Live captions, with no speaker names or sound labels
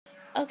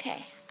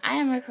Okay, I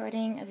am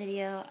recording a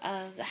video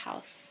of the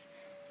house.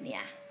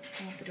 Yeah,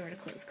 I want the door to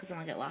close because then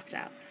I'll get locked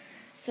out.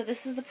 So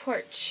this is the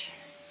porch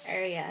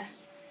area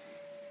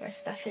where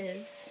stuff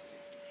is.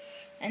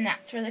 And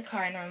that's where the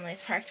car normally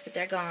is parked, but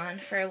they're gone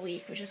for a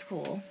week, which is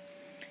cool.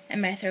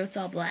 And my throat's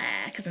all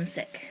black because I'm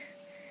sick.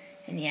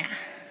 And yeah,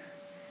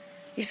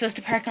 you're supposed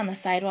to park on the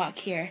sidewalk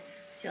here.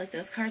 See like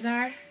those cars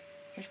are? You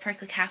have to park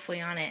like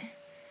halfway on it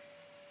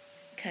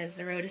because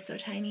the road is so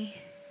tiny.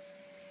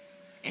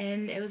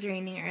 And it was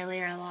raining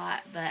earlier a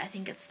lot, but I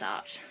think it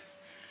stopped.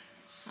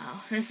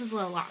 Oh, this is a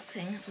little lock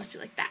thing. It's supposed to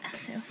do like that,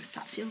 so it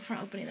stops people from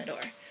opening the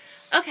door.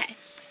 Okay,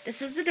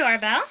 this is the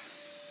doorbell.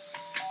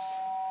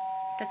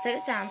 That's what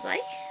it sounds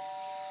like,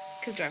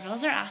 because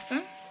doorbells are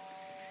awesome.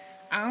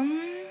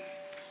 Okay.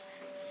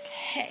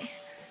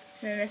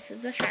 Then this is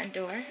the front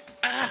door.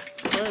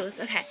 Closed.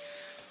 Okay.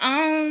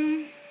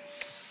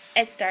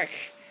 It's dark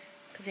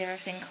because they have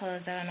everything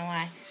closed. I don't know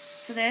why.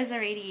 So there's a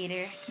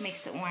radiator. It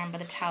makes it warm,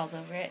 but the towel's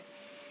over it.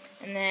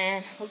 And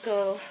then we'll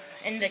go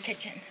in the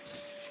kitchen.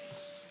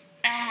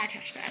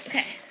 Trash bag.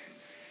 Okay.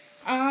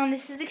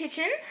 This is the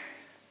kitchen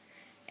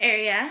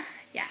area.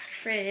 Yeah,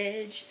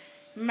 fridge,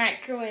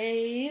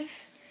 microwave,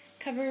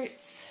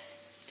 cupboards,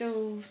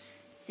 stove,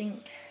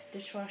 sink,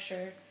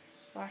 dishwasher,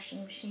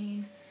 washing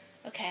machine.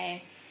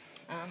 Okay.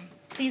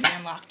 Please be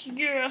unlocked.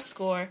 Yeah,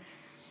 score.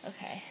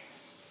 Okay.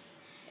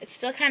 It's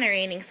still kind of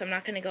raining, so I'm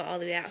not going to go all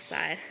the way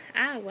outside.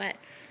 Wet.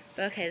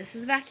 But okay, this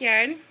is the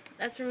backyard.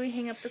 That's where we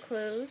hang up the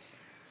clothes.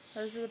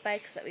 Those are the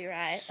bikes that we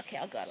ride. Okay,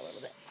 I'll go out a little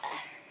bit.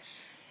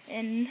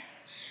 And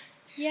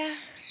yeah,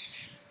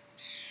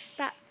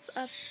 that's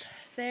up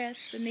there.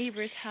 It's the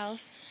neighbor's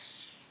house.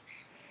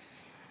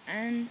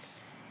 And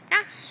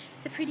yeah,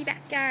 it's a pretty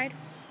backyard.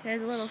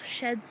 There's a little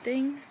shed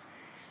thing.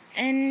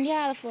 And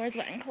yeah, the floor is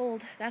wet and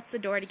cold. That's the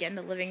door to get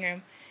into the living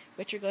room,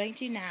 which we're going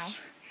to now.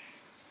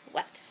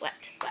 Wet,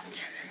 wet,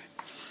 wet.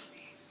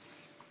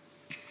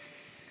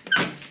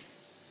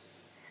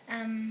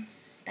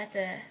 That's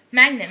a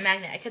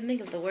magnet. I couldn't think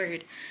of the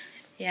word.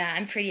 Yeah,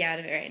 I'm pretty out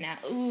of it right now.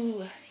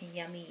 Ooh,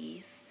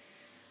 yummies.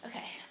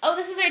 Okay. Oh,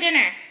 this is our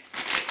dinner.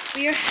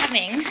 We are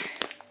having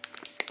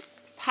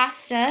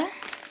pasta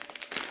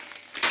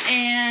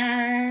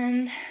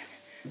and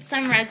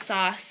some red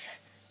sauce.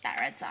 That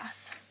red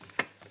sauce.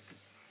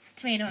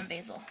 Tomato and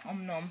basil.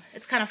 Nom.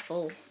 It's kind of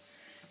full.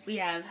 We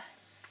have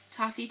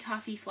toffee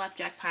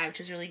flapjack pie, which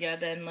is really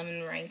good, then lemon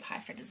meringue pie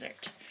for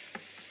dessert.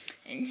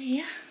 And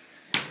yeah.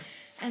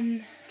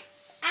 And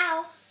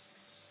ow!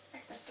 I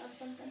stepped on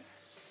something.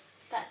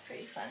 That's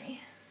pretty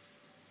funny.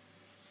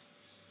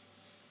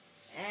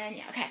 And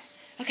yeah,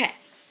 okay.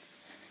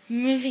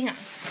 Moving on.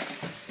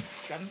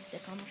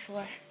 Drumstick on the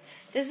floor.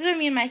 This is where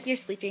me and Mikey are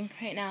sleeping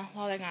right now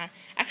while they're gone.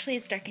 Actually,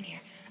 it's dark in here.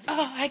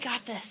 Oh, I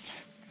got this.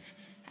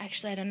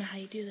 Actually, I don't know how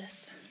you do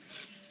this.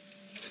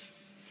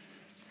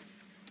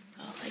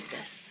 Oh, like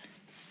this.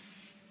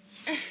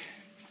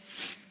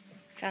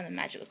 Found the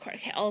magical cord.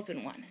 Okay, I'll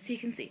open one so you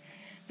can see.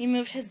 We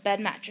moved his bed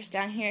mattress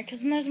down here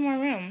because then there's more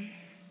room.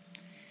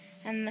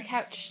 And the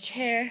couch,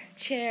 chair,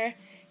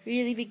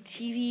 really big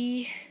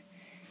TV,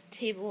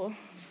 table.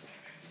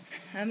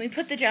 We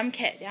put the drum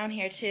kit down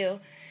here too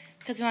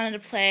because we wanted to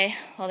play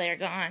while they were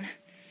gone.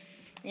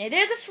 Yeah,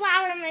 there's a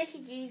flower Mikey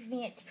gave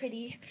me. It's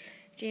pretty.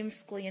 James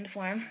school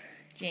uniform.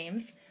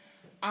 James.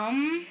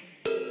 Yeah.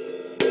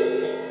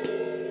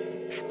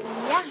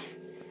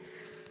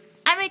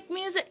 I make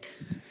music.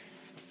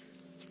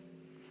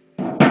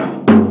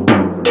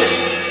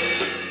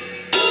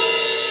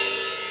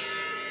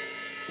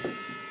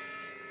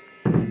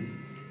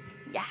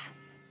 Yeah.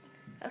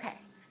 Okay.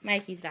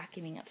 Mikey's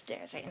vacuuming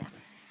upstairs right now.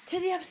 To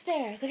the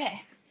upstairs.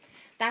 Okay.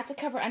 That's a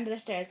cupboard under the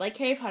stairs, like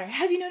Harry Potter.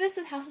 Have you noticed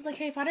this house is like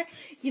Harry Potter?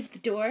 You have the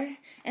door,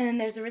 and then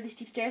there's the really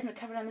steep stairs and the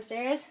cupboard on the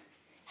stairs.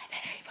 I bet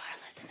Harry Potter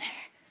lives in there.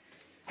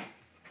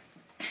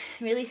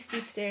 Really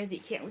steep stairs that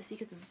you can't really see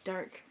because it's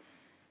dark.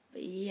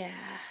 But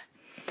yeah.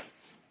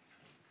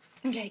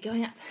 Okay,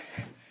 going up.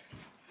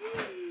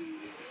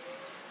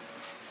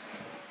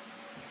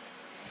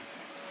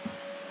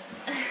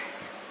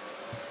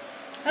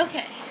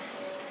 Okay.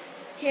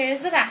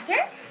 Here's the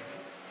bathroom,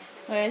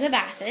 where the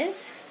bath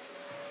is.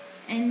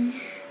 And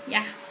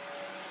yeah.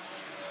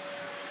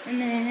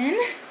 And then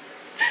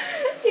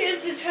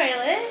here's the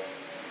toilet.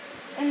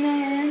 And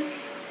then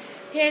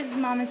here's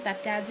mom and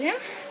stepdad's room.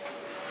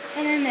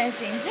 And then there's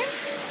James' room.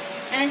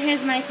 And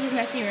here's Mikey's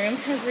messy room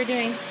because we're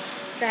doing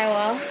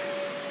drywall.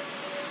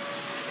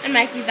 And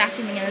Mikey's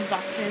vacuuming in his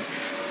boxes.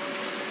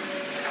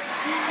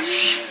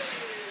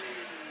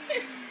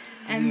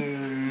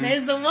 And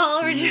there's the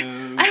wall we're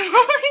I'm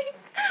rolling.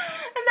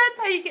 And that's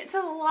how you get to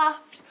the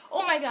loft.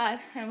 Oh my god,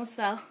 I almost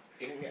fell.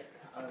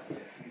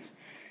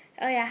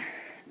 Oh yeah.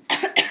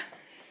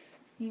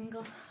 You can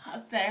go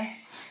up there.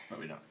 But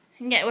we don't.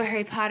 And get where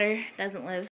Harry Potter doesn't live.